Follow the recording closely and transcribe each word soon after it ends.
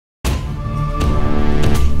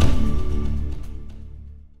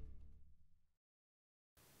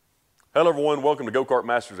Hello everyone, welcome to Go Kart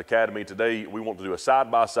Masters Academy. Today we want to do a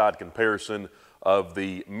side-by-side comparison of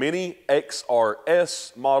the MINI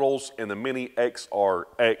XRS models and the MINI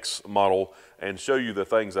XRX model and show you the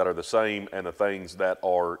things that are the same and the things that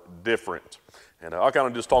are different. And I'll kind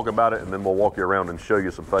of just talk about it and then we'll walk you around and show you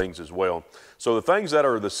some things as well. So the things that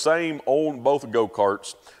are the same on both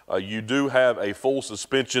go-karts, you do have a full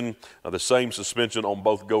suspension, the same suspension on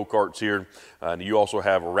both go-karts here. And you also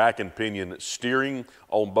have rack and pinion steering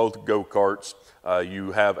on both go-karts.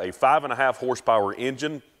 You have a 5.5 horsepower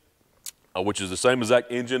engine, which is the same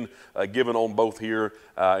exact engine given on both here,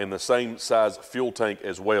 in the same size fuel tank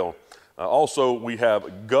as well. Also, we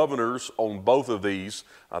have governors on both of these.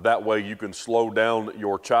 That way you can slow down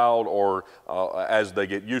your child, or as they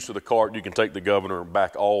get used to the kart, you can take the governor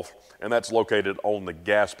back off. And that's located on the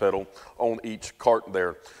gas pedal on each kart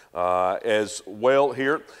there. As well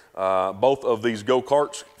here, both of these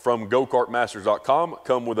go-karts from GOKARTMASTERS.com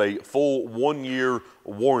come with a full 1-year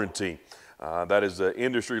warranty. That is the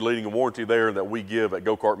industry-leading warranty there that we give at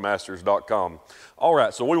GOKARTMASTERS.com. All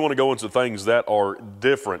right, so we want to go into things that are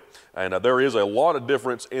different. And there is a lot of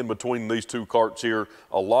difference in between these two karts here,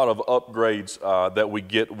 a lot of upgrades that we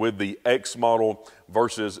get with the X model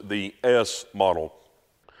versus the S model.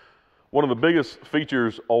 One of the biggest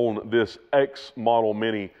features on this X model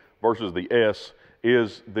Mini versus the S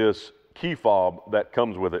is this key fob that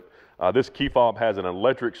comes with it. This key fob has an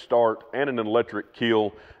electric start and an electric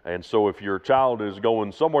kill, and so if your child is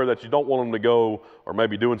going somewhere that you don't want them to go, or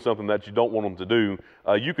maybe doing something that you don't want them to do,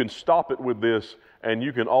 you can stop it with this, and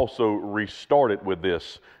you can also restart it with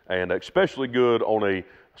this. And especially good on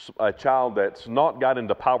a child that's not got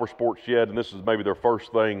into power sports yet, and this is maybe their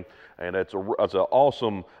first thing, and it's an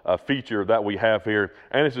awesome feature that we have here.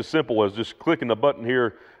 And it's as simple as just clicking the button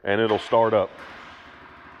here, and it'll start up.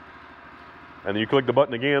 And then you click the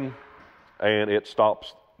button again, and it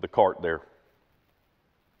stops the kart there.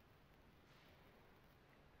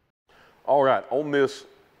 All right, on this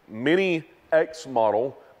Mini X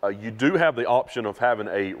model, you do have the option of having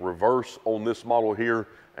a reverse on this model here,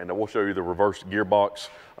 and we'll show you the reverse gearbox.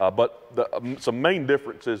 But some main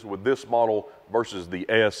differences with this model versus the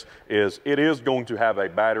S is it is going to have a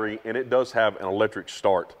battery, and it does have an electric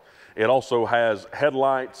start. It also has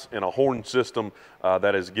headlights and a horn system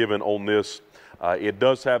that is given on this. It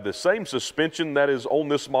does have the same suspension that is on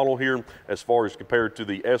this model here as far as compared to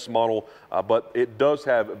the S model, but it does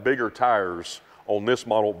have bigger tires on this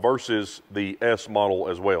model versus the S model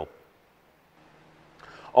as well.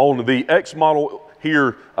 On the X model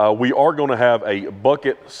here, we are going to have a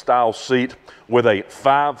bucket style seat with a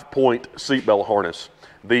 5-point seatbelt harness.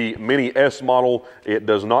 The Mini S model, it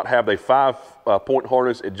does not have a 5-point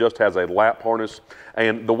harness, it just has a lap harness.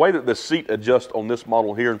 And the way that the seat adjusts on this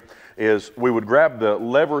model here is we would grab the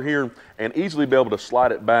lever here and easily be able to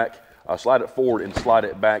slide it back, slide it forward and slide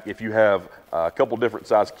it back if you have a couple different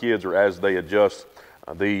size kids or as they adjust.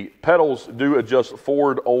 The pedals do adjust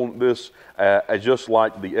forward on this just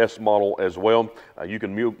like the S model as well. You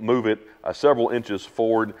can move it several inches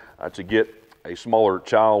forward to get a smaller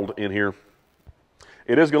child in here.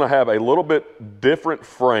 It is going to have a little bit different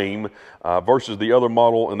frame versus the other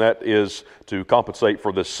model, and that is to compensate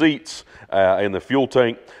for the seats and the fuel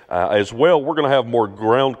tank. As well, we're going to have more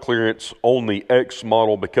ground clearance on the X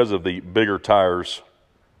model because of the bigger tires.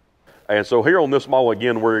 And so here on this model,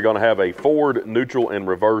 again, we're going to have a forward, neutral, and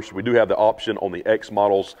reverse. We do have the option on the X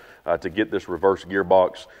models to get this reverse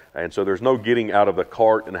gearbox. And so there's no getting out of the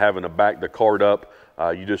kart and having to back the kart up.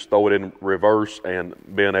 You just throw it in reverse and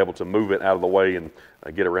being able to move it out of the way and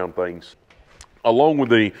get around things. Along with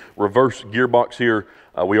the reverse gearbox here,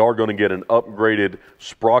 we are going to get an upgraded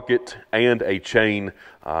sprocket and a chain.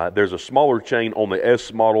 There's a smaller chain on the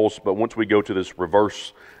S models, but once we go to this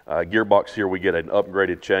reverse gearbox here, we get an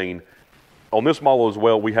upgraded chain. On this model as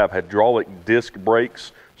well, we have hydraulic disc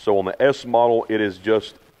brakes. So on the S model, it is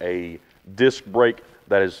just a disc brake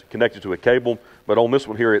that is connected to a cable, but on this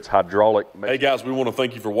one here, it's hydraulic. Hey guys, we want to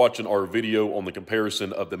thank you for watching our video on the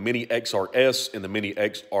comparison of the Mini XRS and the Mini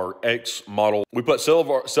XRX model. We put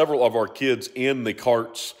several of our kids in the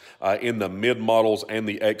karts, in the mid models and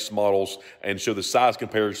the X models, and show the size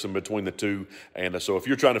comparison between the two. And so if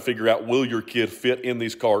you're trying to figure out will your kid fit in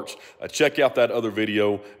these karts, check out that other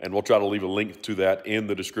video, and we'll try to leave a link to that in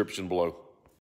the description below.